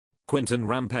Quinton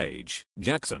Rampage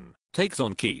Jackson takes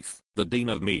on Keith, the Dean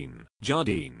of Mean,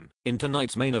 Jardine, in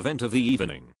tonight's main event of the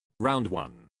evening. Round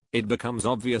 1. It becomes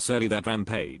obvious early that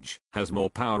Rampage has more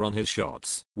power on his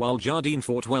shots. While Jardine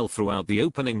fought well throughout the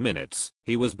opening minutes,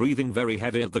 he was breathing very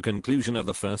heavy at the conclusion of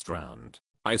the first round.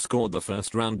 I scored the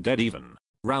first round dead even.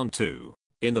 Round 2.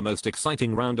 In the most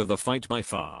exciting round of the fight by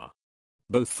far.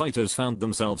 Both fighters found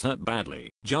themselves hurt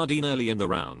badly, Jardine early in the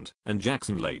round, and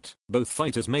Jackson late. Both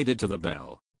fighters made it to the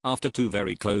bell. After 2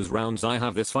 very close rounds I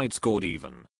have this fight scored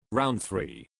even. Round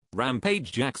 3.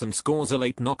 Rampage Jackson scores a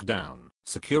late knockdown,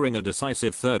 securing a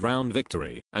decisive third round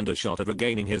victory, and a shot at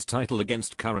regaining his title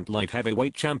against current light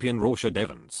heavyweight champion Rashad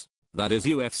Evans. That is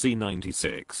UFC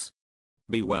 96.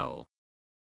 Be well.